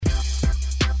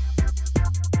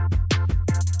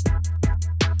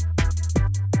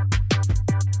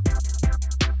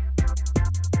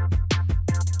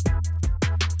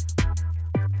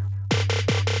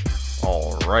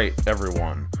right,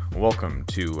 everyone. Welcome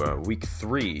to week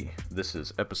 3. This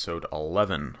is episode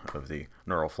 11 of the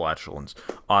Neural Flatulence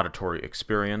Auditory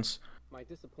Experience. My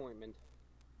disappointment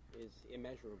is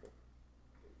immeasurable,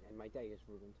 and my day is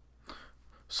ruined.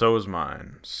 So is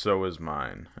mine.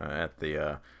 At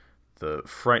the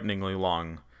frighteningly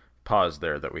long pause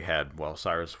there that we had while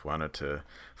Cyrus wanted to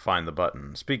find the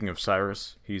button. Speaking of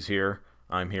Cyrus, he's here.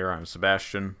 I'm here. I'm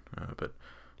Sebastian. But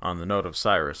on the note of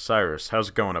Cyrus, how's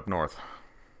it going up north?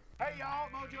 Hey y'all,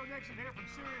 Mojo Nixon here from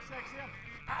SiriusXM.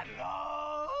 I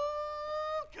love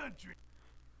country.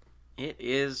 It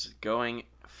is going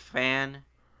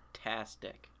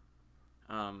fantastic.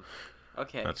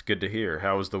 Okay. That's good to hear.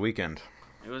 How was the weekend?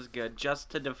 It was good. Just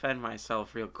to defend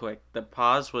myself real quick, the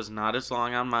pause was not as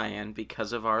long on my end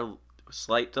because of our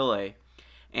slight delay.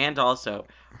 And also,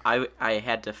 I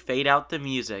had to fade out the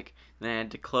music, then I had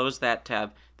to close that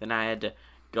tab, then I had to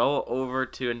go over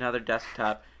to another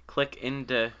desktop, click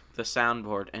into the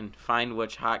soundboard, and find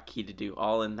which hotkey to do,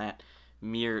 all in that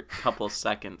mere couple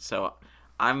seconds. So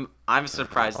I'm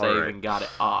surprised I even got it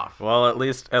off. Well, at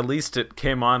least it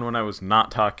came on when I was not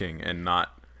talking and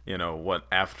not,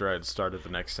 after I'd started the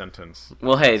next sentence.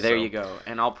 Well, hey, there you go.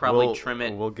 And I'll probably trim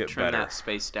better. that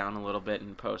space down a little bit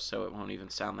in post so it won't even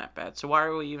sound that bad. So why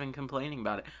are we even complaining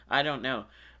about it? I don't know.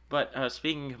 But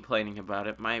speaking of complaining about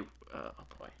it, my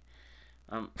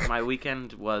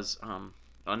weekend was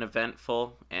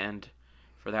uneventful and,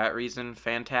 for that reason,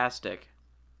 fantastic.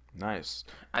 Nice.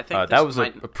 I think that was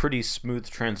a pretty smooth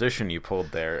transition you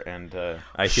pulled there, and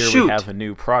I hear we have a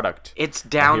new product. It's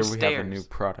downstairs. I hear we have a new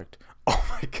product. Oh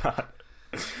my god.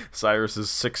 Cyrus's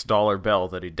 $6 bell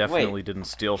that he definitely didn't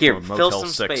steal from Motel 6. Fill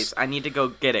some space. I need to go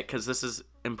get it because this is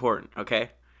important,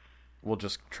 okay? We'll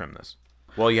just trim this.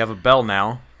 Well, you have a bell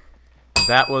now.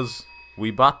 We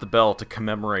bought the bell to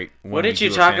commemorate when What did you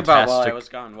talk about while I was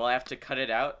gone? Will I have to cut it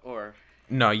out, or...?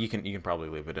 No, you can probably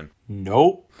leave it in.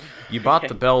 Nope. You bought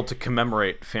the bell to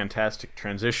commemorate fantastic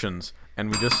transitions,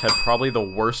 and we just had probably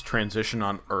the worst transition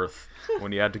on Earth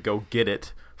when you had to go get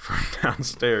it from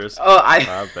downstairs.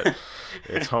 But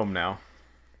it's home now.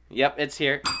 Yep, it's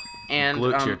here. And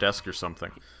glue it to your desk or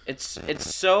something. It's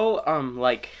so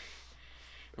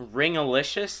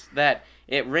ring-alicious that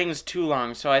it rings too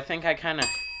long, so I think I kind of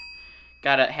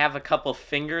gotta have a couple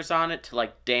fingers on it to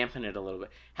dampen it a little bit.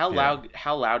 How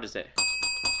loud is it?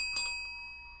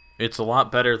 It's a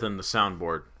lot better than the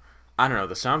soundboard. I don't know,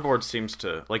 the soundboard seems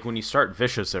to, when you start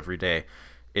Vicious every day,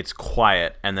 it's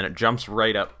quiet, and then it jumps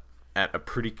right up at a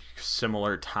pretty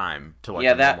similar time to the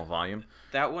normal volume.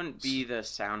 That wouldn't be the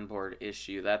soundboard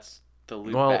issue. That's the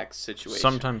loopback situation.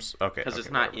 Sometimes, okay. Because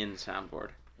it's not in soundboard.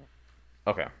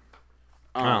 Okay.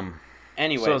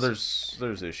 Anyways. So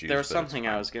there's issues. There was something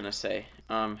I was going to say.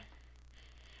 I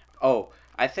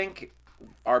think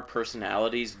our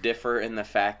personalities differ in the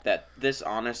fact that this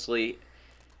honestly,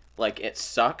 it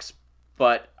sucks,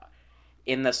 but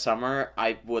in the summer,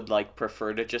 I would,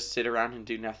 prefer to just sit around and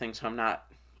do nothing, so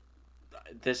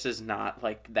this is not,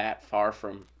 that far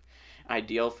from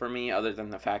ideal for me, other than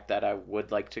the fact that I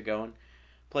would like to go and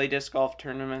play disc golf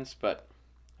tournaments, but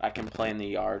I can play in the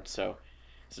yard, so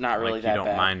it's not really that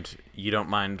bad. You don't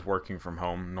mind working from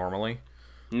home normally?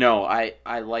 No, I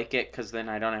like it because then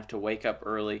I don't have to wake up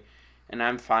early, and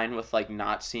I'm fine with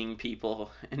not seeing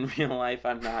people in real life.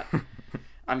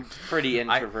 I'm pretty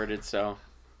introverted, so.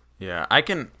 Yeah, I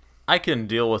can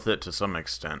deal with it to some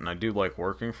extent, and I do like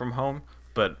working from home,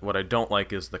 but what I don't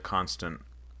like is the constant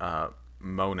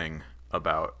moaning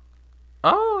about,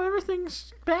 oh,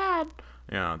 everything's bad.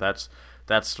 That's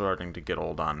starting to get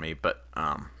old on me, but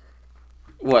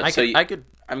What?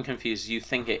 I'm confused. You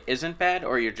think it isn't bad,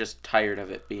 or you're just tired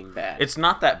of it being bad? It's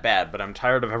not that bad, but I'm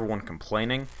tired of everyone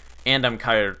complaining, and I'm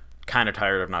kind of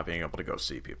tired of not being able to go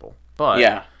see people. But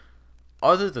yeah.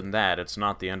 Other than that, it's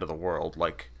not the end of the world.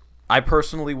 I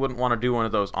personally wouldn't want to do one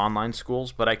of those online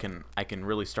schools, but I can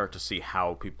really start to see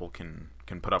how people can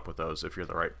put up with those if you're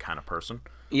the right kind of person.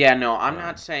 Yeah, no, I'm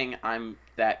not saying I'm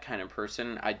that kind of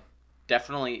person. I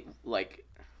definitely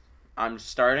I'm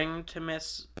starting to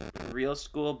miss real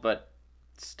school, but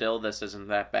still this isn't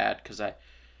that bad because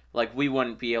we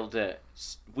wouldn't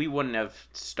have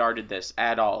started this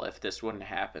at all if this wouldn't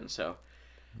have happened. So,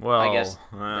 well, I guess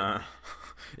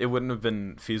it wouldn't have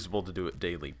been feasible to do it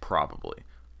daily, probably.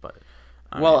 But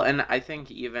and I think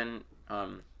even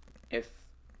if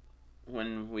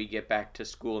when we get back to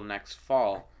school next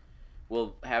fall,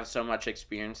 we'll have so much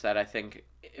experience that I think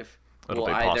if we'll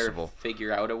either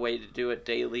figure out a way to do it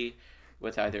daily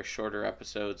with either shorter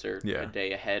episodes or a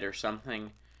day ahead or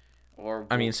something. Or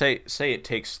say it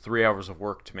takes 3 hours of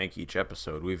work to make each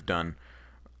episode. We've done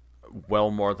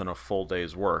well more than a full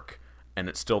day's work, and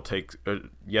it still takes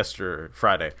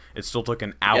Friday. It still took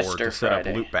an hour to set up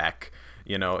loopback.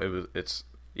 You know,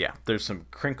 there's some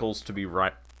crinkles to be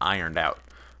ironed out.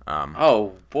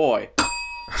 Oh boy.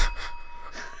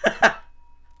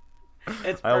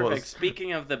 It's perfect.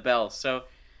 Speaking of the bell, so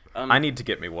I need to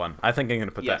get me one. I think I'm gonna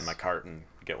put that in my cart and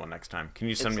get one next time. Can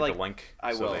you send me the link?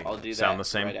 I will. I'll do that the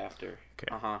same? right after.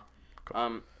 Okay.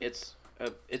 Cool. It's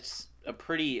a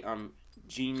pretty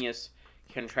genius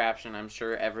contraption. I'm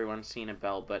sure everyone's seen a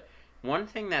bell, but one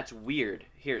thing that's weird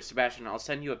here, Sebastian, I'll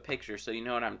send you a picture so you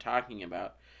know what I'm talking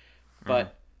about.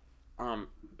 But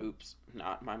oops,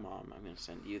 not my mom. I'm gonna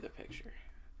send you the picture.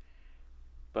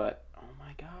 But oh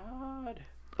my god.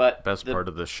 But best part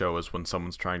of this show is when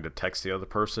someone's trying to text the other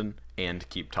person and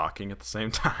keep talking at the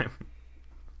same time.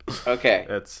 Okay.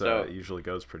 It usually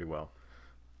goes pretty well.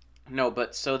 No,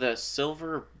 but so the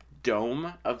silver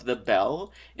dome of the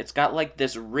bell, it's got like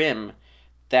this rim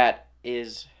that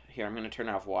is here. I'm going to turn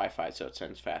off Wi-Fi so it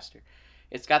sends faster.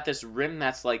 It's got this rim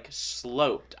that's like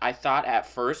sloped. I thought at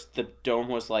first the dome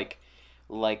was like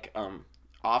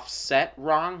offset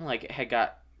wrong, like it had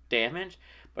got damaged.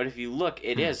 But if you look,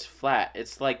 it is flat.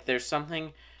 It's like there's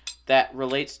something that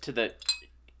relates to the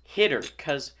hitter,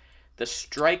 because the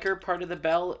striker part of the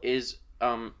bell is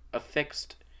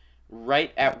affixed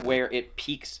right at where it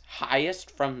peaks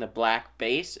highest from the black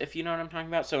base, if you know what I'm talking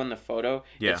about. So in the photo,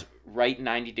 it's right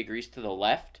 90 degrees to the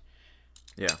left.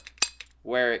 Yeah.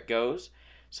 Where it goes.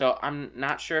 So I'm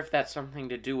not sure if that's something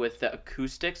to do with the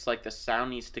acoustics, like the sound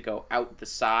needs to go out the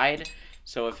side.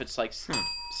 So if it's like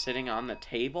sitting on the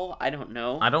table, I don't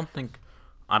know. I don't think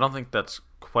that's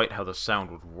quite how the sound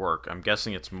would work. I'm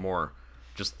guessing it's more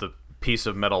just the piece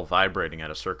of metal vibrating at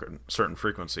a certain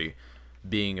frequency,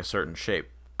 being a certain shape.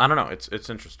 I don't know. It's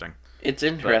interesting. It's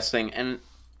interesting, and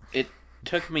it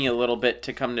took me a little bit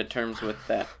to come to terms with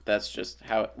that. That's just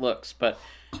how it looks. But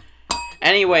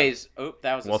anyways,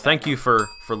 that was. Well, thank you for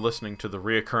listening to the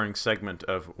reoccurring segment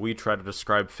of we try to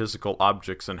describe physical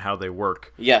objects and how they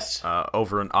work. Yes.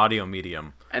 Over an audio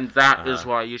medium. And that is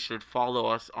why you should follow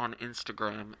us on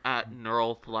Instagram at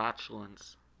Neural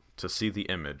Flatulence to see the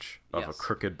image of a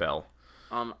crooked bell.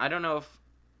 I don't know if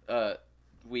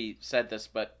we said this,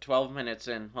 but 12 minutes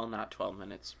in, well, not 12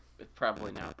 minutes,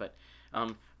 probably not, but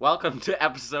welcome to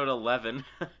episode 11.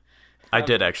 I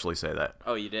did actually say that.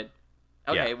 Oh, you did?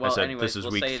 Okay, yeah, well, I said anyways, this is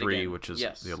we'll week say it 3, again. which is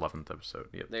the 11th episode.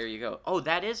 Yep. There you go. Oh,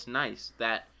 that is nice,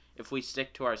 that if we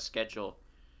stick to our schedule,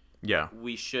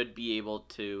 we should be able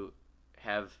to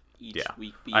have each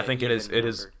week be I think it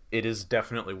is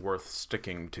definitely worth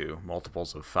sticking to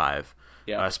multiples of 5.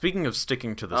 Yeah. Speaking of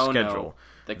sticking to the schedule,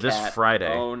 this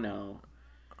Friday. Oh no.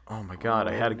 Oh my god,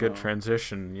 I had a good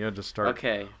transition. You had to start.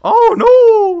 Okay. Oh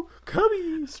no,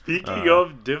 Cubby. Speaking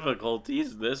of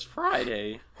difficulties, this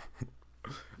Friday.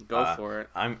 Go for it.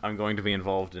 I'm going to be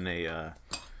involved in a.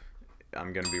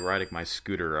 I'm going to be riding my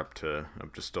scooter up to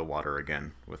Stillwater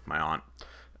again with my aunt.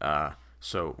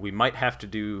 So we might have to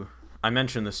do. I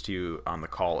mentioned this to you on the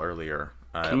call earlier.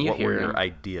 Can you hear were your him?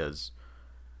 ideas?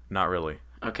 Not really.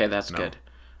 Okay, that's good.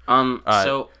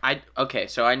 So I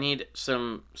need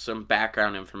some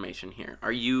background information here.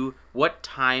 What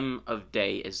time of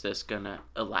day is this gonna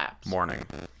elapse?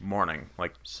 Morning,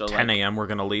 like so 10 a.m. We're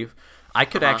gonna leave. We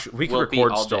could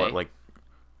record still at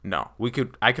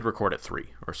I could record at 3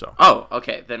 or so. Oh,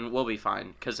 okay, then we'll be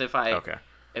fine. Because if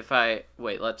I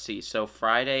wait, let's see. So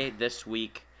Friday this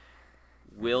week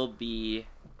will be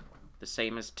the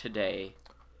same as today.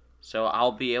 So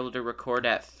I'll be able to record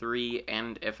at 3,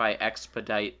 and if I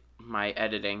expedite my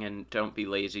editing and don't be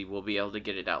lazy, we'll be able to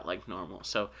get it out like normal.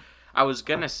 So I was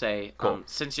going to say, cool.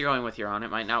 Since you're going with your aunt, it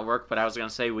might not work, but I was going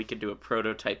to say we could do a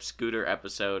prototype scooter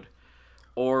episode,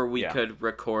 or we could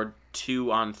record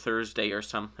 2 on Thursday or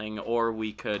something, or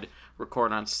we could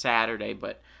record on Saturday,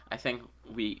 but I think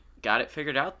we got it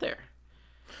figured out there.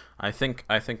 I think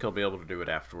I'll be able to do it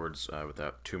afterwards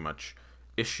without too much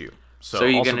issue. So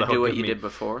you're going to do what you did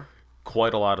before?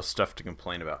 Quite a lot of stuff to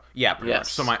complain about. Yeah, pretty much.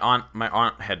 So my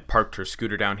aunt had parked her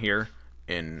scooter down here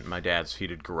in my dad's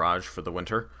heated garage for the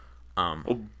winter.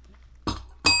 Weird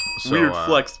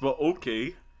flex, but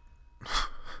okay.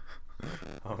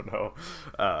 Oh no.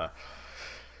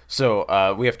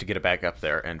 So we have to get it back up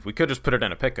there, and we could just put it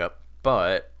in a pickup,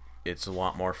 but it's a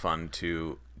lot more fun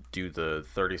to do the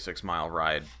 36-mile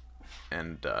ride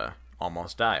and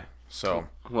almost die. So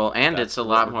well, and it's a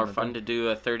lot more fun to do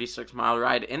a 36-mile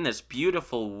ride in this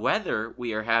beautiful weather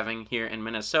we are having here in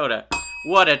Minnesota.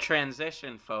 What a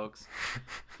transition, folks.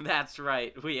 That's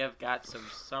right. We have got some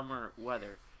summer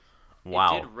weather.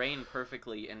 Wow. It did rain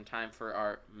perfectly in time for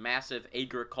our massive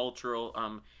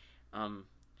agricultural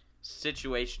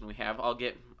situation we have.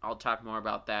 I'll talk more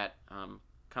about that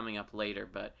coming up later,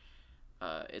 but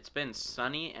it's been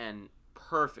sunny and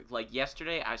perfect. Like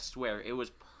yesterday, I swear it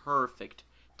was perfect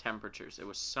temperatures. It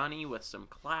was sunny with some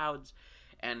clouds,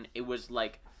 and it was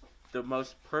like the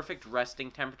most perfect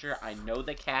resting temperature. I know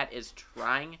the cat is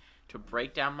trying to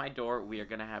break down my door. We are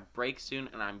going to have break soon,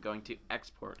 and I'm going to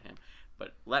export him.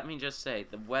 But let me just say,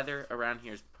 the weather around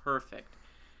here is perfect.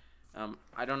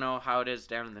 I don't know how it is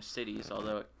down in the cities,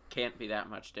 although it can't be that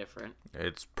much different.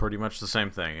 It's pretty much the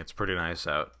same thing. It's pretty nice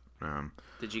out.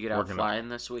 Did you get out flying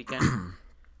this weekend?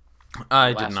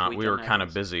 I did not. We weekend, were kind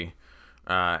of busy,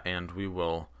 and we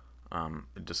will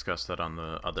discuss that on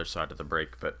the other side of the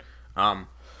break. But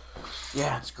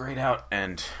yeah, it's great out,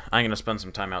 and I'm gonna spend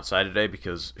some time outside today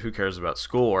because who cares about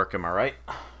schoolwork? Am I right?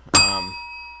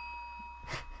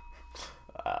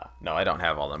 No, I don't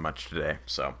have all that much today.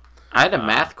 So I had a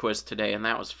math quiz today, and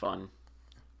that was fun.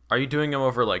 are you doing them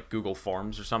over like Google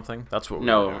Forms or something? That's what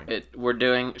we're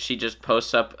doing. She just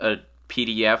posts up a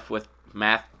PDF with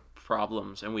math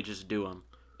problems, and we just do them.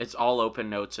 It's all open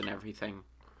notes and everything.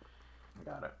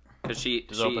 Got it.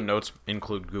 Does open notes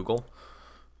include Google?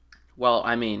 Well,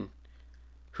 I mean,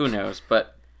 who knows?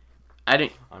 But I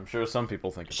didn't. I'm sure some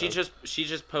people think it does. She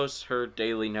just posts her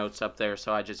daily notes up there,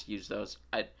 so I just use those.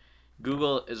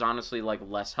 Google is honestly like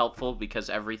less helpful because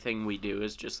everything we do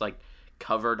is just like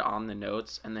covered on the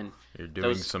notes, and then you're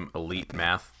doing some elite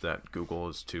math that Google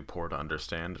is too poor to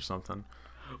understand or something.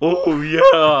 Oh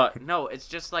yeah. No, it's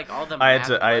just like all the. I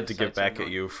had to get back at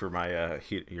you for my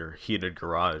your heated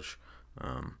garage.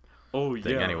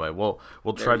 Thing. Anyway,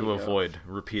 we'll try to avoid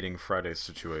repeating Friday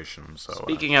situations. So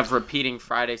speaking of repeating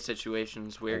Friday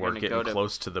situations, we're going to go to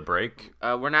close to the break.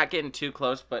 We're not getting too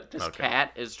close, but this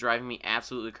cat is driving me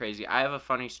absolutely crazy. I have a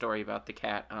funny story about the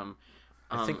cat.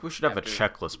 I think we should have a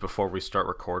checklist before we start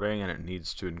recording, and it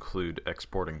needs to include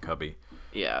exporting Cubby.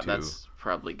 Yeah, that's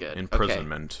probably good.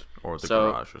 Imprisonment or the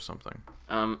garage or something.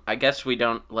 I guess we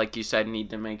don't, like you said,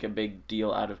 need to make a big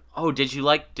deal out of. Oh, did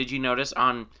you notice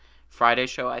on Friday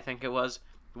show, I think it was,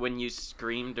 when you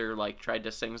screamed or like tried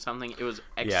to sing something, it was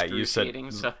excruciating.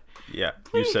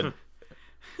 You said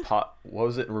what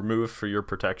was it, removed for your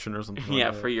protection or something?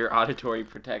 Yeah, for your auditory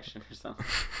protection or something.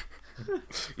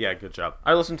 Yeah, good job.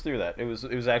 I listened through that. It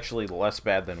was actually less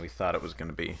bad than we thought it was going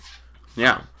to be.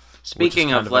 Yeah.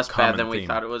 Speaking of less bad than we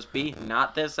thought it was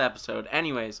not this episode.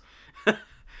 Anyways.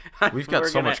 We've got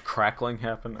so much crackling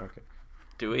happen. Okay.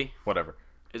 Do we? Whatever.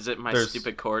 Is it my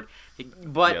stupid cord?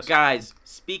 But yes. Guys,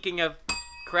 speaking of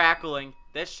crackling,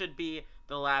 this should be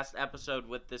the last episode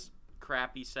with this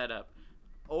crappy setup.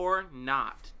 Or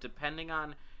not, depending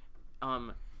on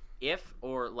if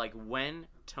or like when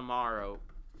tomorrow,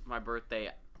 my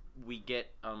birthday, we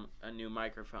get a new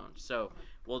microphone. So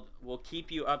we'll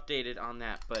keep you updated on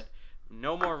that. But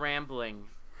no more rambling.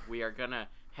 We are gonna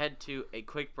head to a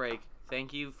quick break.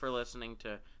 Thank you for listening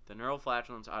to the Neural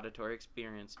Flatulence Auditory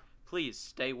Experience. Please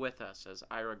stay with us, as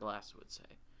Ira Glass would say.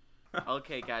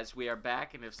 Okay, guys, we are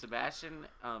back, and if Sebastian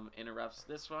interrupts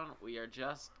this one, we are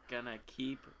just gonna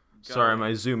keep going. Sorry,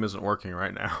 my Zoom isn't working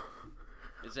right now.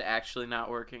 Is it actually not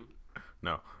working?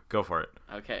 No, go for it.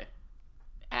 Okay.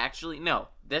 Actually, no.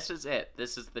 This is it.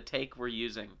 This is the take we're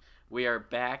using. We are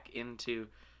back into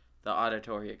the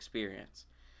auditory experience.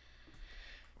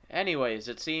 Anyways,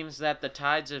 it seems that the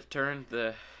tides have turned.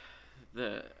 The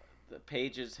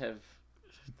pages have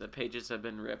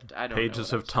been ripped. I don't know.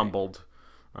 Pages have tumbled.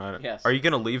 Yes. Are you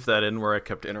going to leave that in where I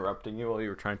kept interrupting you while you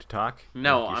were trying to talk?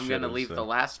 No, I'm going to leave the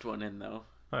last one in, though.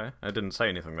 Okay. I didn't say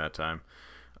anything that time.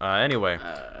 Anyway,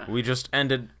 we just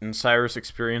ended, and Cyrus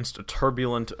experienced a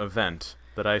turbulent event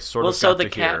that I sort of got to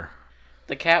hear.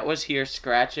 The cat was here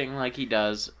scratching like he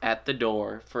does at the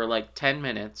door for like 10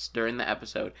 minutes during the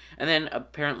episode. And then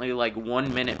apparently like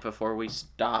 1 minute before we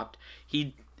stopped,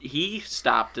 he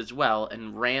stopped as well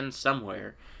and ran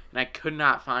somewhere. And I could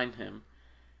not find him.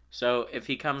 So if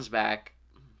he comes back,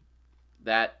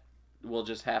 that we'll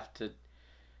just have to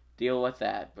deal with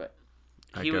that. But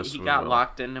he got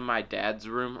locked into my dad's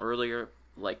room earlier.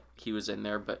 Like he was in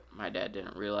there, but my dad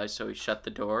didn't realize, so he shut the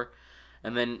door.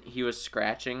 And then he was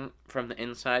scratching from the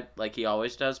inside like he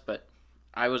always does, but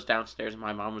I was downstairs and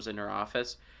my mom was in her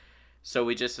office. So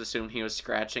we just assumed he was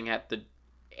scratching at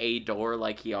a door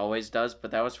like he always does,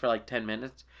 but that was for like 10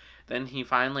 minutes. Then he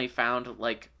finally found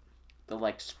like the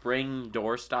like spring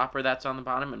door stopper that's on the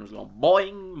bottom and was going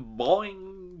boing,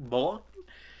 boing, boing.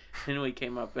 And we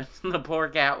came up and the poor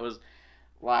cat was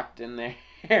locked in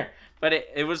there. But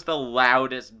it was the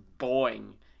loudest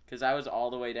boing. Because I was all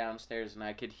the way downstairs and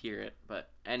I could hear it. But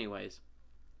anyways,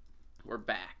 we're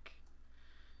back.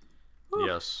 Woo.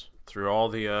 Yes, through all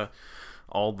the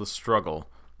struggle,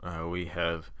 we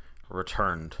have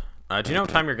returned. Do you know what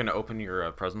time you're going to open your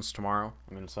presents tomorrow?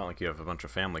 I mean, it's not like you have a bunch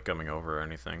of family coming over or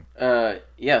anything.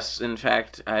 Yes, in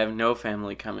fact, I have no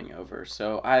family coming over,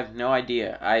 so I have no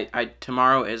idea. I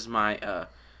tomorrow is my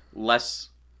less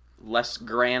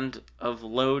grand of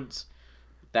loads.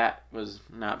 That was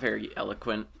not very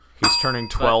eloquent. He's turning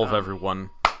 12, everyone.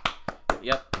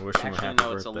 Yep. I wish him a Actually, happy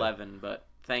no, it's birthday. 11, but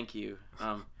thank you.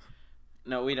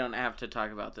 No, we don't have to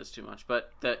talk about this too much,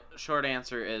 but the short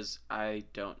answer is I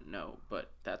don't know,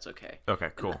 but that's okay. Okay,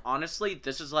 cool. And honestly,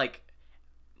 this is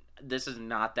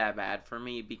not that bad for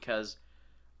me because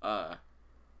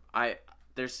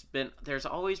there's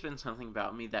always been something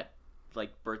about me that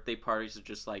like birthday parties are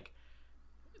just like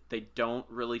they don't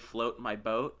really float my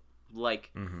boat.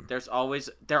 Like they're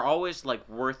always like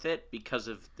worth it because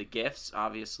of the gifts,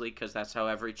 obviously, because that's how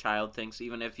every child thinks.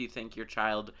 Even if you think your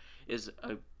child is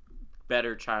a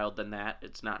better child than that,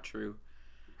 it's not true.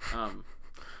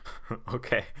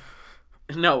 Okay.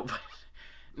 No,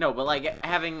 but like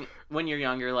when you're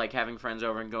younger, like having friends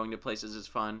over and going to places is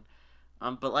fun.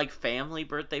 But like family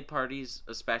birthday parties,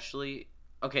 especially.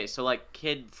 Okay, so like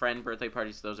kid friend birthday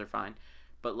parties, those are fine.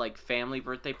 But like family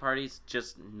birthday parties,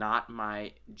 just not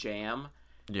my jam.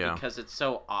 Yeah. Because it's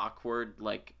so awkward.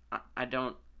 Like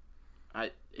I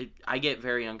get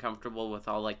very uncomfortable with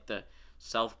all like the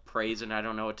self praise, and I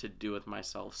don't know what to do with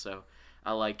myself. So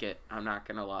I like it. I'm not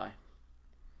gonna lie.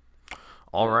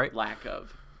 All right. Lack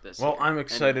of this. Well, year. I'm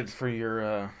excited Anyways.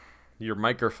 for your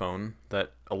microphone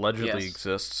that allegedly Yes.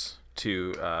 exists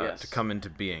to Yes. to come into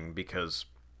being, because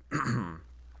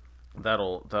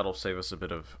that'll save us a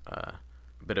bit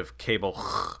of cable,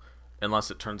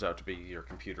 unless it turns out to be your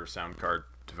computer sound card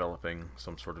developing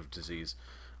some sort of disease.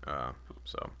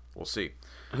 So we'll see.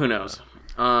 Who knows?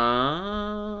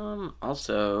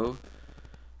 Also,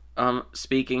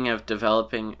 speaking of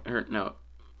developing, or no,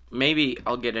 maybe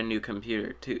I'll get a new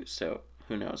computer too. So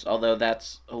who knows? Although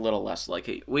that's a little less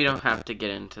likely. We don't have to get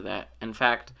into that. In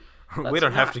fact, We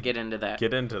don't have to get into that.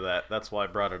 Get into that. That's why I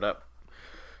brought it up.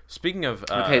 Speaking of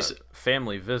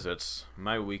family visits,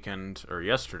 my weekend, or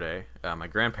yesterday, my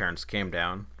grandparents came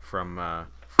down from the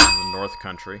North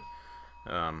Country,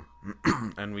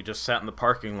 and we just sat in the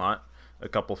parking lot a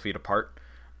couple feet apart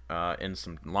in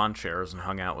some lawn chairs and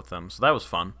hung out with them. So that was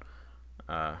fun.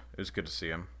 It was good to see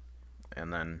them.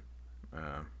 And then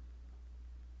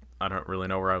I don't really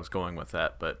know where I was going with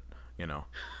that, but you know,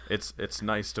 it's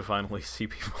nice to finally see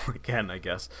people again, I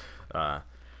guess.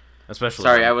 Especially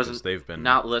Sorry, I because wasn't they've been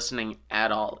not listening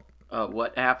at all.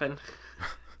 What happened?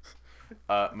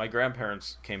 my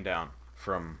grandparents came down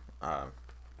from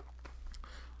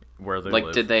where they Like,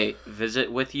 live. did they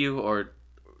visit with you, or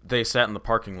They sat in the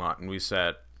parking lot, and we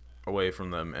sat away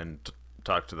from them and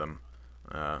talked to them.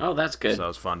 oh, that's good. So that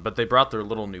was fun. But they brought their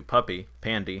little new puppy,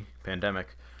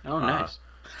 Pandemic. Oh, nice.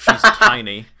 She's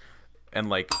tiny, and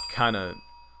like kind of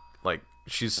like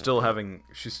she's so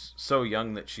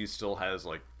young that she still has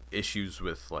like issues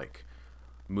with like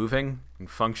moving and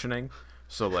functioning.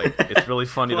 So like it's really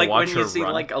funny Like to watch when her you see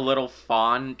run. like a little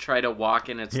fawn try to walk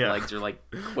and its Yeah. legs are like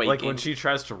quaking. Like when she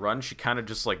tries to run, she kind of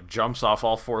just like jumps off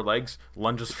all four legs,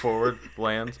 lunges forward,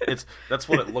 lands. That's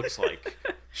what it looks like.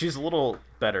 She's a little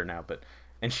better now,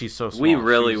 and she's so small. We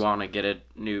really She's- want to get a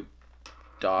new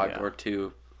dog Yeah. or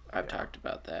two. I've talked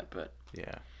about that, but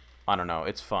Yeah, I don't know.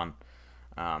 It's fun.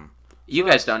 you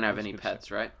guys don't have any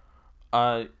pets, right?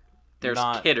 There's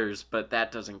not- kitters, but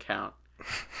that doesn't count.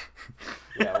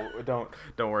 Yeah, don't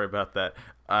worry about that.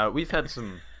 We've had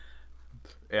some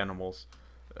animals.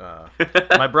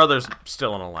 My brother's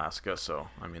still in Alaska, so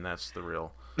I mean that's the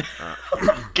real.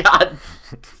 God.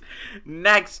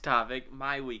 Next topic,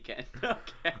 my weekend.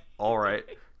 Okay. All right,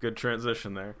 good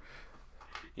transition there.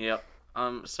 Yep.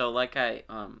 So like I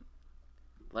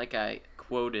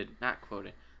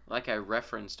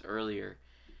referenced earlier,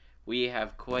 we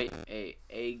have quite a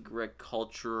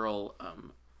agricultural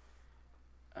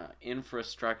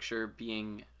infrastructure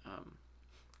being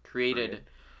created.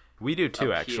 We do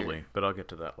too, Up actually, here. but I'll get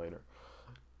to that later.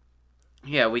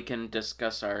 Yeah, we can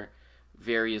discuss our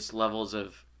various levels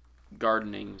of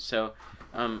gardening. So,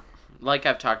 like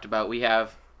I've talked about, we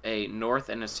have a north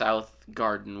and a south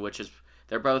garden,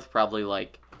 they're both probably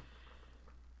like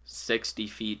 60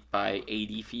 feet by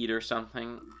 80 feet or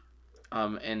something.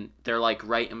 And they're like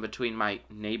right in between my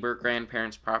neighbor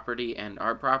grandparents' property and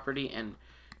our property. And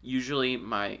usually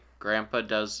my grandpa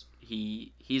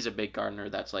he's a big gardener.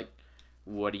 That's like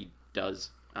what he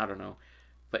does. I don't know.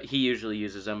 But he usually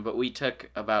uses them. But we took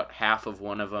about half of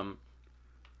one of them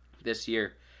this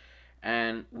year.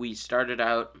 And we started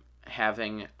out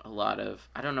having a lot of,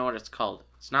 I don't know what it's called.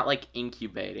 It's not like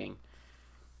incubating.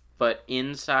 But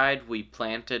inside, we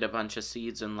planted a bunch of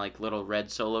seeds in like little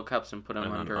red Solo cups and put them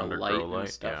And then under a undergrow light and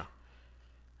stuff.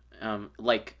 Yeah.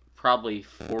 Like probably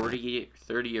 30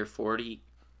 or 40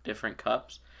 different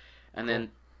cups. And then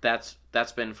that's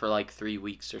been for like 3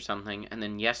 weeks or something. And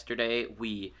then yesterday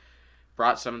we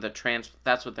brought some of the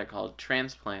that's what they're called,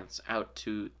 transplants, out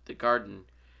to the garden.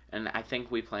 And I think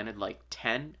we planted like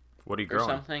 10 What are you or growing?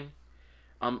 something.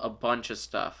 A bunch of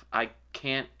stuff. I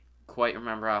can't quite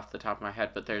remember off the top of my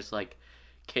head, but there's like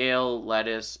kale,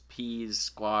 lettuce, peas,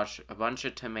 squash, a bunch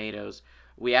of tomatoes.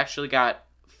 We actually got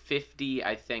 50,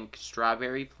 I think,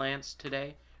 strawberry plants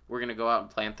today. We're going to go out and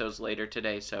plant those later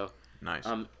today. So, Nice.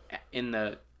 in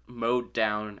the mowed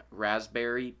down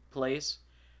raspberry place.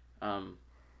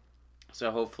 So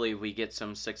hopefully we get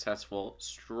some successful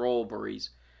strawberries.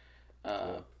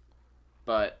 Cool.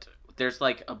 But there's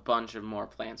like a bunch of more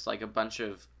plants, like a bunch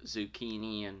of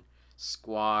zucchini and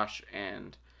squash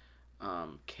and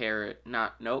carrot.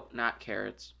 Not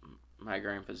carrots. My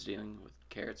grandpa's dealing with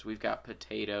carrots. We've got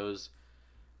potatoes,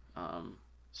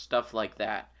 stuff like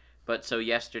that. But so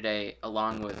yesterday,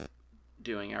 along with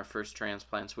doing our first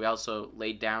transplants, we also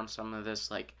laid down some of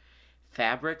this like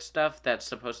fabric stuff that's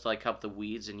supposed to like help the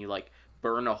weeds, and you like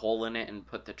burn a hole in it and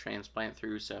put the transplant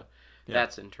through. So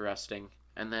that's interesting.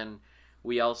 And then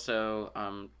we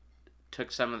also took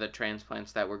some of the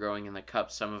transplants that were growing in the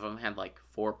cups. Some of them had like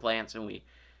 4 plants, and we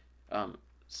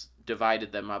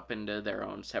divided them up into their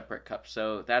own separate cups.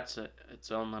 So that's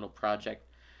its own little project.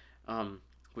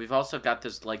 We've also got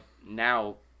this like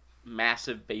now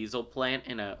massive basil plant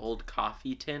in an old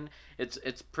coffee tin.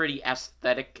 It's pretty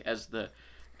aesthetic, as the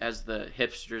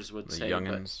hipsters would The say.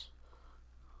 youngins.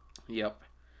 But, yep.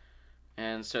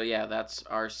 And so yeah, that's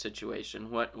our situation.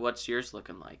 What's yours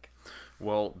looking like?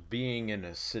 Well, being in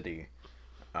a city,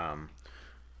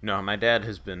 no, my dad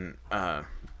has been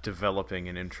developing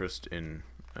an interest in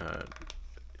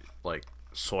like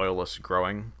soilless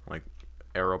growing, like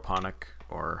aeroponic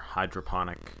or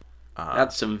hydroponic.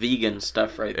 That's some vegan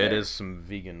stuff right there. It is some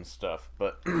vegan stuff,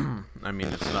 but I mean,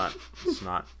 it's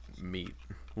not meat.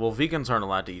 Well, vegans aren't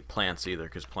allowed to eat plants either,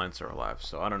 because plants are alive.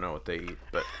 So I don't know what they eat,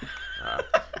 but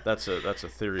that's a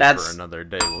theory for another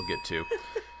day. We'll get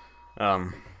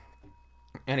to.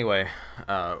 Anyway,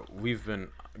 we've been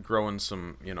growing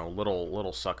some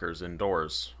little suckers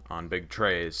indoors on big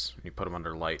trays. You put them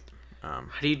under light. How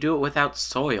do you do it without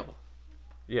soil?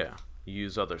 Yeah, you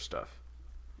use other stuff.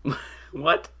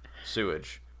 What?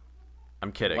 Sewage.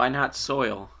 I'm kidding. Why not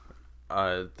soil?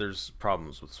 There's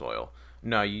problems with soil.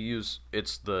 No,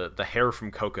 it's the hair from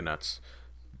coconuts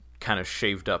kind of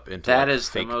shaved up into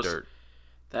fake dirt.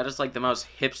 That is like the most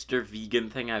hipster vegan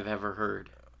thing I've ever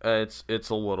heard. It's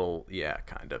a little, yeah,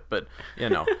 kind of, but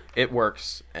it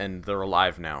works, and they're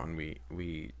alive now, and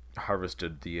we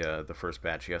harvested the first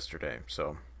batch yesterday.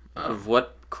 So of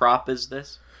what crop is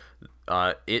this?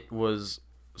 It was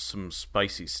some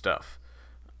spicy stuff.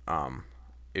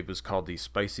 It was called the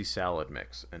spicy salad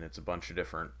mix, and it's a bunch of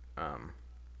different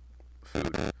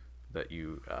food that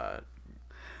you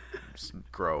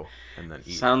grow and then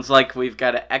eat. Sounds like we've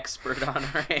got an expert on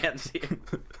our hands here.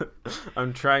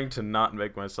 I'm trying to not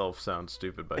make myself sound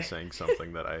stupid by saying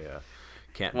something that I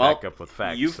can't back up with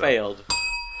facts. You failed.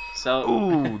 So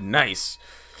ooh, nice.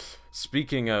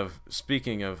 Speaking of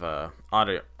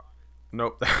audio,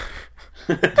 nope.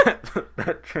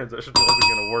 that transition wasn't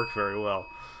gonna work very well.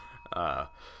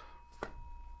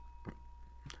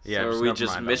 Yeah, so are we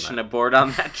just mission aboard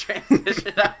on that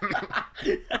transition?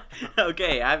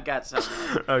 Okay, I've got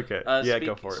something. Okay,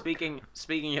 go for it.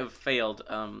 Speaking of failed,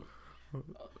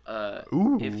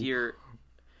 Ooh. if you're,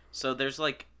 so there's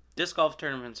like disc golf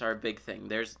tournaments are a big thing.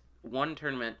 There's one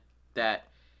tournament that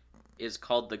is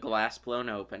called the Glass Blown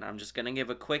Open. I'm just gonna give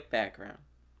a quick background.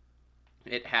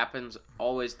 It happens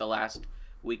always the last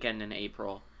weekend in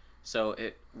April, so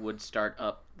it would start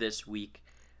up this week.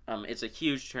 It's a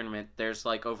huge tournament. There's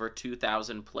like over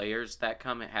 2,000 players that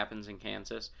come. It happens in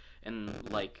Kansas,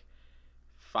 and like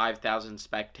 5,000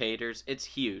 spectators. It's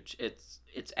huge.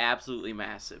 It's absolutely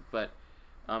massive. But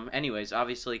anyways,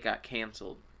 obviously it got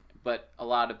canceled. But a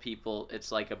lot of people,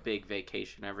 it's like a big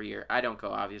vacation every year. I don't go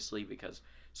obviously because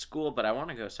school, but I want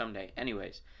to go someday.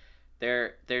 Anyways,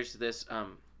 there's this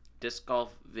disc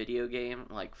golf video game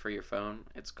like for your phone.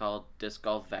 It's called Disc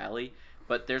Golf Valley.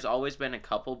 But there's always been a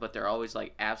couple, but they're always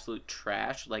like absolute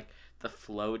trash. Like the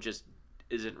flow just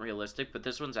isn't realistic. But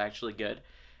this one's actually good,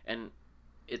 and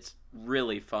it's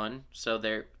really fun. So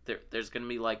there's gonna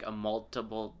be like a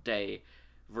multiple day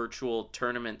virtual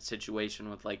tournament situation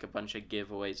with like a bunch of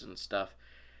giveaways and stuff.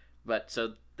 But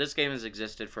so this game has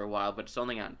existed for a while, but it's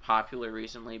only gotten popular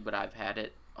recently. But I've had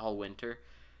it all winter.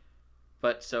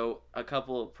 But so a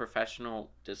couple of professional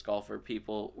disc golfer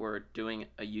people were doing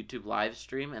a YouTube live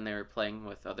stream, and they were playing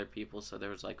with other people. So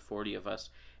there was like 40 of us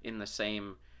in the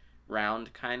same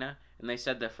round, kind of. And they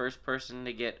said the first person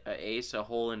to get a ace, a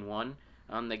hole in one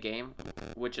on the game,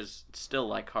 which is still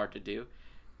like hard to do,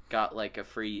 got like a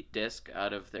free disc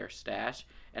out of their stash.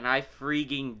 And I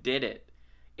freaking did it.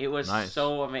 It was Nice.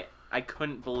 so amazing. I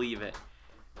couldn't believe it.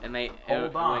 And it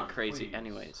on, went crazy. please.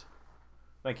 Anyways.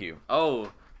 Thank you.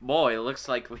 Oh, boy, it looks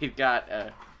like we've got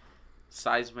a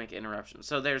seismic interruption.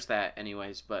 So there's that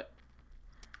anyways, but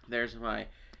there's my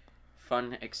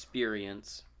fun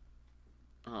experience.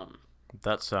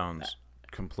 That sounds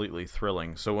completely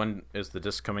thrilling. So when is the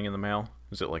disc coming in the mail?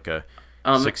 Is it like a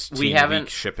 16-week we haven't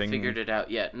shipping? figured it out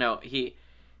yet. No,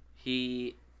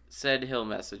 he said he'll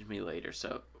message me later,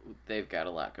 so they've got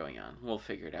a lot going on. We'll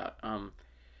figure it out.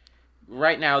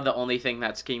 Right now, the only thing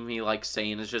that's keeping me like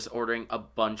sane is just ordering a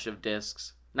bunch of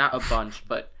discs. Not a bunch,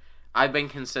 but I've been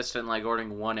consistent, like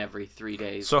ordering one every 3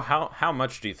 days. So how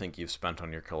much do you think you've spent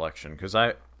on your collection? Because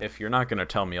if you're not going to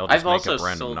tell me, I'll just I've make also up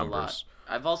random sold numbers. a lot.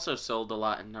 I've also sold a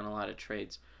lot and done a lot of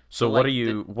trades. So like, what are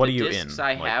you the in? discs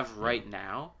I Like, have right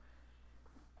now,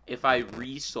 if I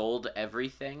resold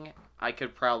everything, I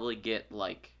could probably get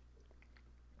like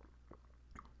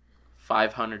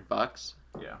 $500.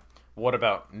 Yeah. What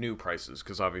about new prices?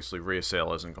 Because obviously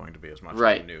resale isn't going to be as much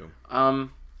Right. as new.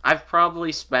 I've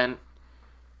probably spent,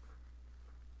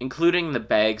 including the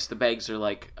bags are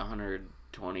like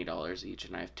 $120 each,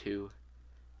 and I have two.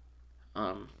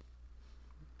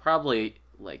 Probably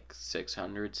like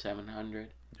 600,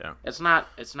 700. Yeah. It's not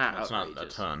It's outrageous. not a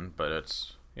ton, but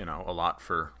it's a lot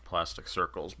for plastic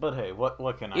circles. But hey, what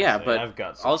can I Yeah, say? but I've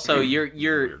got some also you're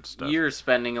weird stuff. you're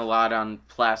spending a lot on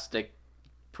plastic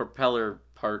propeller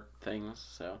part things,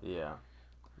 so Yeah.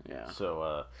 yeah.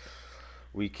 So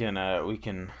we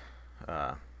can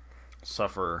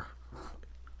suffer.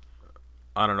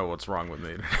 I don't know what's wrong with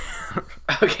me.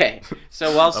 Okay,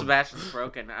 so while Sebastian's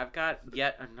broken, I've got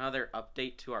yet another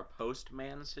update to our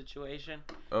postman situation.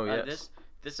 Oh yes.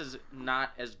 This is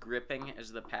not as gripping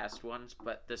as the past ones,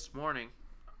 but this morning,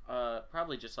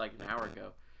 probably just like an hour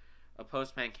ago, a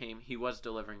postman came. He was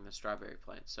delivering the strawberry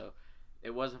plant, so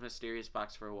it was a mysterious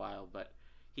box for a while, but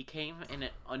he came in an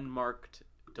unmarked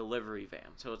delivery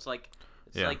van. So it's like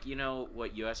what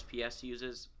USPS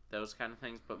uses, those kind of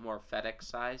things, but more FedEx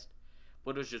sized.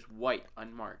 But it was just white,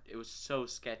 unmarked. It was so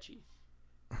sketchy.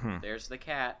 There's the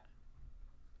cat.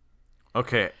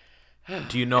 Okay.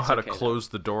 Do you know It's how to okay, though. close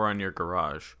the door on your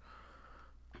garage?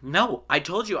 No, I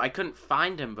told you I couldn't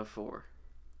find him before.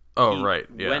 Oh, He right.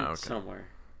 Yeah, went okay. somewhere.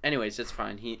 Anyways, it's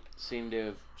fine. He seemed to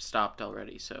have stopped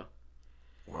already, so.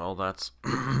 Well, that's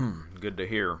good to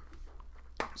hear.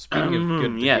 Speaking of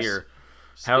good to yes. hear,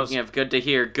 Speaking of good to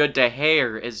hear, good to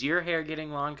hair. Is your hair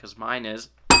getting long? Because mine is.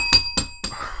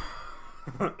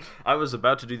 I was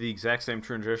about to do the exact same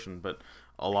transition, but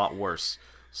a lot worse.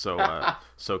 So,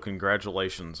 so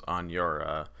congratulations on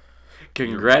your.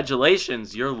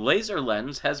 Congratulations, your laser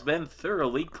lens has been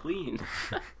thoroughly cleaned.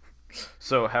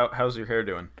 So, how's your hair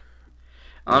doing?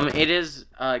 It is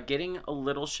getting a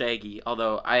little shaggy.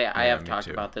 Although I have me talked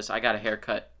too. about this. I got a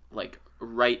haircut like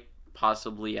right,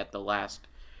 possibly at the last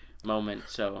moment.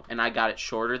 So, and I got it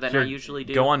shorter than I usually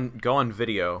do. Go on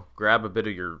video, grab a bit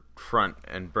of your front,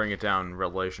 and bring it down in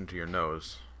relation to your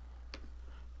nose.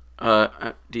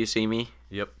 Do you see me?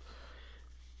 Yep.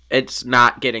 It's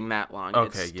not getting that long. Okay,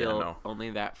 It's yeah, still no. only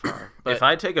that far. But If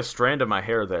I take a strand of my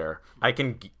hair there, I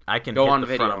can Go hit on the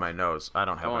video. front of my nose. I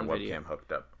don't have Go my on webcam video.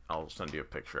 hooked up. I'll send you a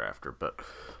picture after. But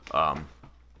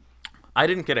I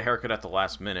didn't get a haircut at the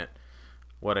last minute.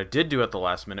 What I did do at the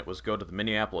last minute was go to the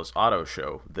Minneapolis Auto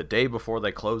Show the day before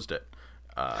they closed it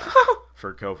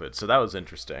for COVID. So that was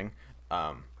interesting.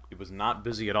 It was not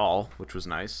busy at all, which was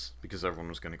nice because everyone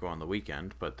was going to go on the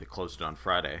weekend, but they closed it on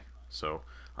Friday. So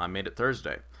I made it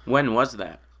Thursday. when was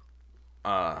that?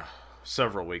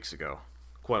 Several weeks ago,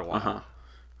 quite a while.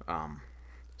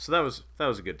 So that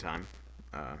was a good time.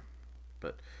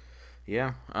 But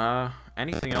yeah,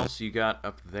 anything else you got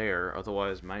up there?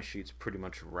 Otherwise, my sheet's pretty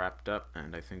much wrapped up,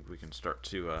 and I think we can start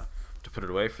to put it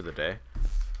away for the day.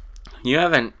 You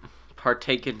haven't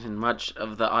partaken in much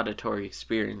of the auditory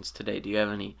experience today. Do you have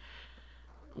any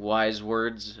wise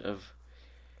words of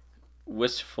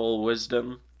wistful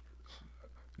wisdom?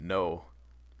 No.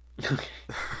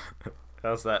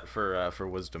 How's that for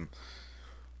wisdom?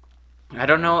 I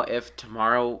don't know if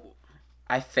tomorrow.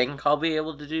 I think I'll be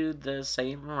able to do the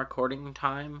same recording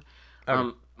time.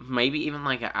 Maybe even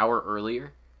like an hour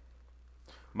earlier.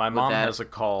 My mom that- has a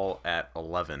call at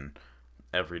 11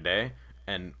 every day,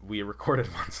 and we recorded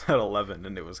once at 11,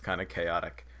 and it was kind of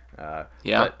chaotic. Yeah.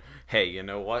 But hey, you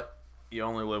know what? You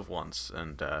only live once,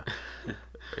 and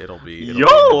it'll be an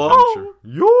YOLO! adventure.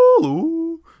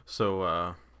 YOLO!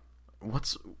 So,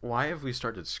 why have we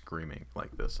started screaming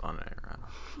like this on air?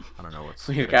 I don't know what's.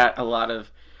 We've got a lot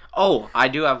of. Oh, I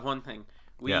do have one thing.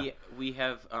 Yeah. We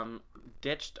have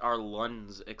ditched our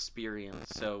Lunds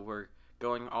experience, so we're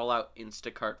going all out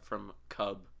Instacart from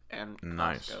Cub and Costco.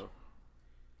 Nice.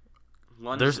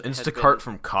 Lunds There's has Instacart been-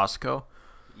 from Costco.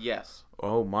 Yes.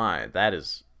 Oh my, that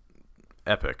is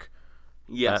epic.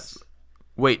 Yes.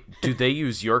 Wait, do they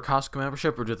use your Costco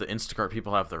membership, or do the Instacart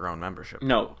people have their own membership?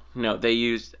 No, they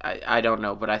use. I don't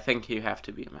know, but I think you have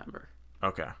to be a member.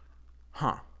 Okay.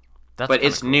 Huh. That's But kinda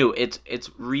it's cool. new. It's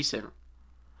recent.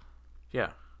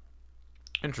 Yeah.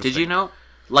 Interesting. Did you know?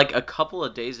 Like a couple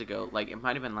of days ago, like it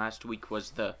might have been last week,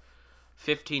 was the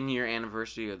 15-year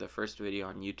anniversary of the first video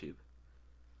on YouTube.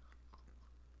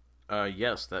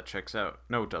 Yes, that checks out.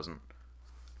 No, it doesn't.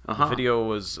 Uh-huh. The video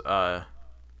was, no,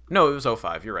 it was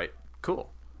 05. You're right.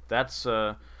 Cool. That's,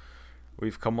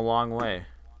 we've come a long way.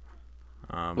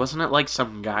 Wasn't it like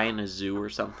some guy in a zoo or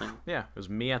something? Yeah, it was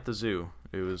me at the zoo.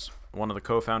 It was one of the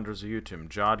co-founders of YouTube,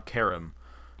 Jod Karam,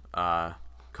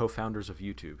 co-founders of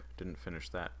YouTube. Didn't finish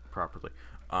that properly.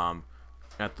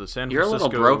 At the San You're a Francisco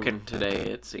little broken today,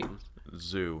 it seems.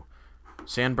 Zoo.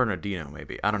 San Bernardino,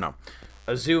 maybe. I don't know.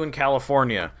 A zoo in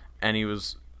California, and he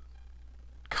was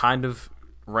kind of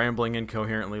rambling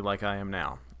incoherently like I am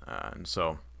now. And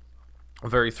so, a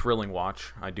very thrilling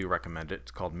watch. I do recommend it.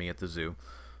 It's called Me at the Zoo.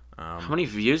 How many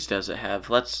views does it have?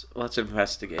 Let's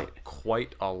investigate.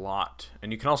 Quite a lot.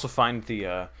 And you can also find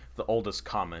the oldest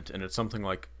comment, and it's something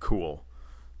like "cool."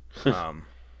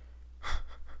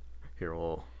 Here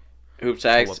we'll. Oops,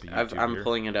 pull up a YouTube I'm here.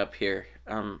 pulling it up here.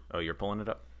 Oh, you're pulling it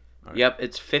up. Okay. Yep,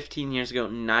 it's 15 years ago,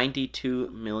 92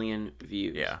 million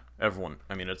views. Yeah, everyone.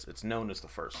 I mean, it's known as the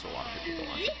first, so a lot of people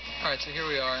watch it. Alright, so here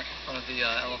we are in front of the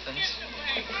elephants.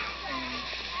 And the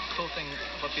cool thing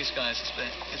about these guys is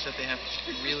that they have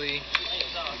really,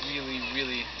 really,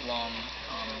 really long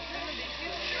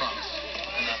fronts.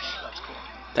 And that's cool.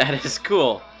 That is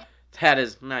cool. That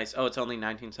is nice. Oh, it's only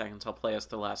 19 seconds. I'll play us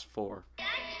the last 4. And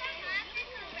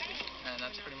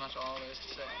that's pretty much all there is to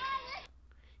say.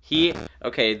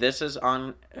 Okay, this is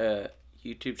on a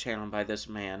YouTube channel by this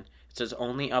man. It says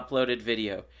only uploaded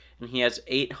video, and he has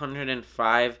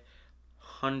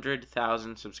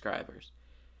 805,000 subscribers.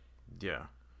 Yeah.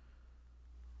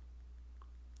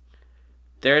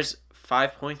 There's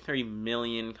 5.3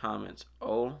 million comments.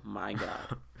 Oh my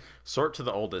god. Sort to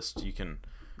the oldest. You can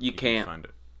can't. find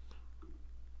it.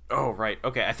 Oh right.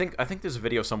 Okay. I think there's a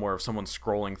video somewhere of someone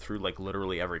scrolling through like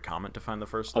literally every comment to find the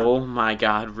first one. Oh my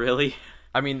god, really?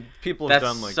 I mean, people have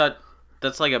That's done like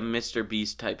that's like a Mr.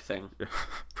 Beast type thing.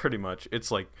 pretty much. It's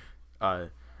like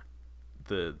the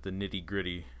nitty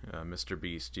gritty Mr.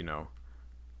 Beast. 2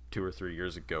 or 3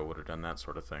 years ago would have done that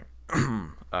sort of thing.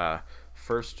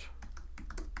 First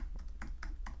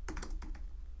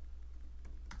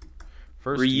Reuse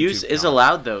YouTube is comment.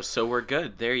 allowed though, so we're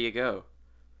good. There you go.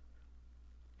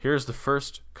 Here's the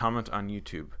first comment on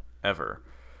YouTube ever.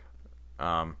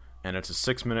 And it's a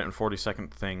 6-minute and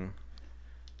 40-second thing.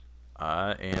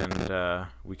 And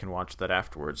we can watch that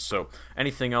afterwards. So,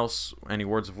 anything else, any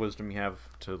words of wisdom you have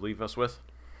to leave us with?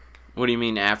 What do you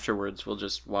mean afterwards? We'll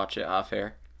just watch it off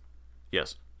air.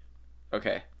 Yes.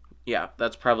 Okay. Yeah,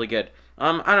 that's probably good.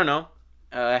 I don't know.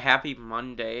 Happy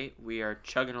Monday. We are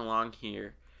chugging along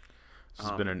here. This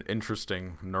has been an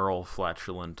interesting, neural,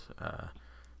 flatulent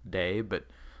day, but,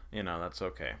 that's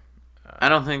okay. I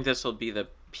don't think this will be the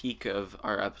peak of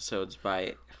our episodes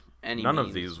by any None means.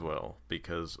 of these will,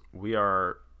 because we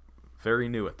are very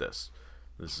new at this.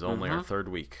 This is only our third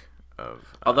week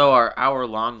of... Although our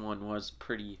hour-long one was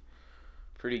pretty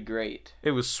great.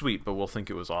 It was sweet, but we'll think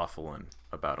it was awful in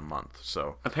about a month,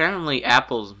 so... Apparently,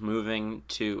 Apple's moving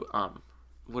to,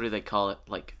 what do they call it?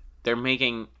 Like, they're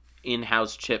making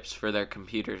in-house chips for their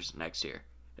computers next year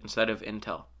instead of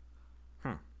Intel.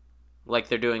 Like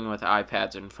they're doing with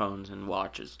iPads and phones and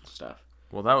watches and stuff.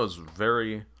 Well, that was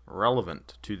very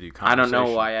relevant to the I conversation. don't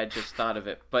know why I just thought of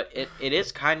it, but it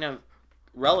is kind of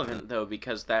relevant though,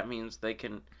 because that means they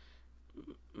can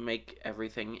make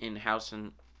everything in-house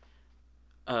and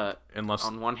Unless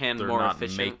on one hand they're more not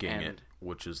efficient making and it,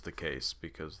 which is the case,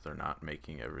 because they're not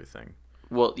making everything.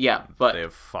 well, yeah, but They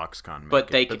have Foxconn make but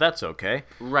they it, can- but that's okay.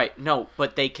 right, no,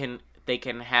 but they can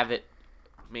have it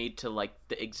made to like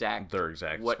the exact Their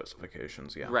exact what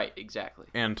specifications, yeah. right, exactly.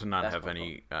 And to not That's have my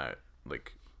any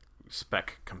like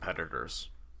spec competitors,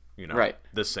 Right.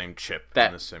 the same chip That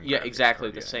and the same yeah, graphics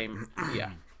exactly card, the yeah. same.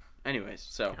 Yeah. Anyways,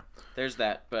 so there's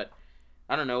that. But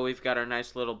I don't know. We've got our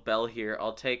nice little bell here.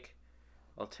 I'll take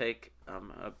I'll take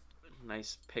a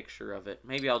nice picture of it.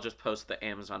 Maybe I'll just post the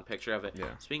Amazon picture of it.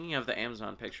 Yeah. Speaking of the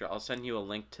Amazon picture, I'll send you a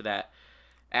link to that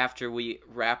after we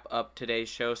wrap up today's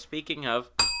show. Speaking of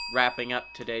wrapping up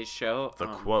today's show, The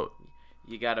quote.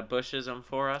 you got a Bushism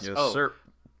for us? Yes, oh, sir.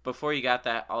 Before you got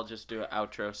that, I'll just do an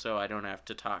outro so I don't have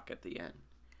to talk at the end.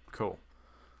 Cool.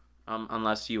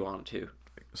 Unless you want to.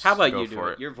 How about Go you do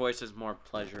for it? Your voice is more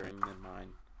pleasuring than mine.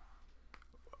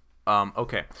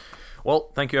 Okay.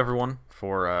 Well, thank you everyone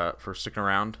for sticking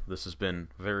around. This has been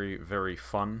very, very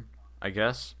fun, I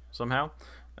guess, somehow.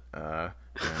 And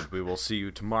we will see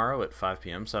you tomorrow at 5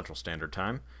 p.m. Central Standard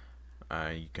Time.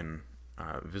 You can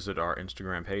visit our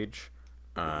Instagram page,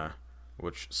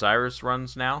 which Cyrus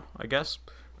runs now, I guess.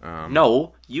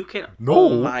 No, you can. No.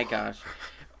 Oh my gosh.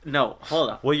 No, hold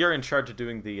on. Well, you're in charge of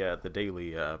doing the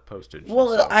daily postage. Well,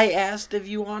 so- I asked if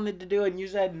you wanted to do it, and you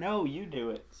said no. You do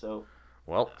it. So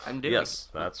Well, I'm doing yes,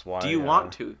 it. that's why. do you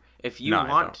want to? If you no,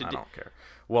 want to, I do, don't care.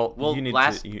 Well, well, you need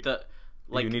last to.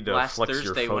 You need to last flex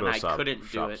Thursday your when I Photoshop couldn't do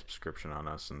shop it. subscription on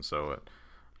us, and so it.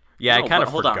 Yeah, No, I kind but of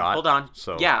hold forgot. on, hold on.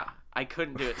 So Yeah, I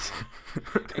couldn't do it,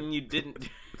 and you didn't.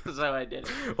 So I did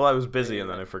it. Well, I was busy, and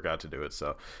then I forgot to do it.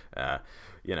 So,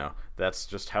 that's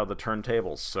just how the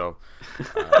turntables. So,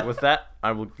 with that,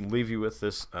 I will leave you with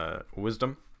this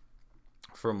wisdom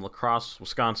from La Crosse,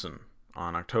 Wisconsin,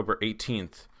 on October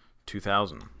 18th,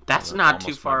 2000. That's So not too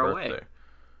almost my far away. birthday.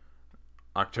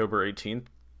 October 18th.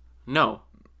 No.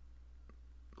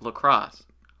 Lacrosse.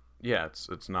 Yeah,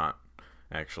 it's not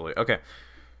actually. Okay,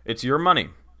 it's your money.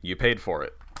 You paid for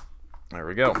it. There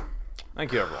we go.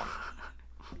 Thank you, everyone.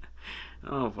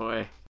 Oh boy.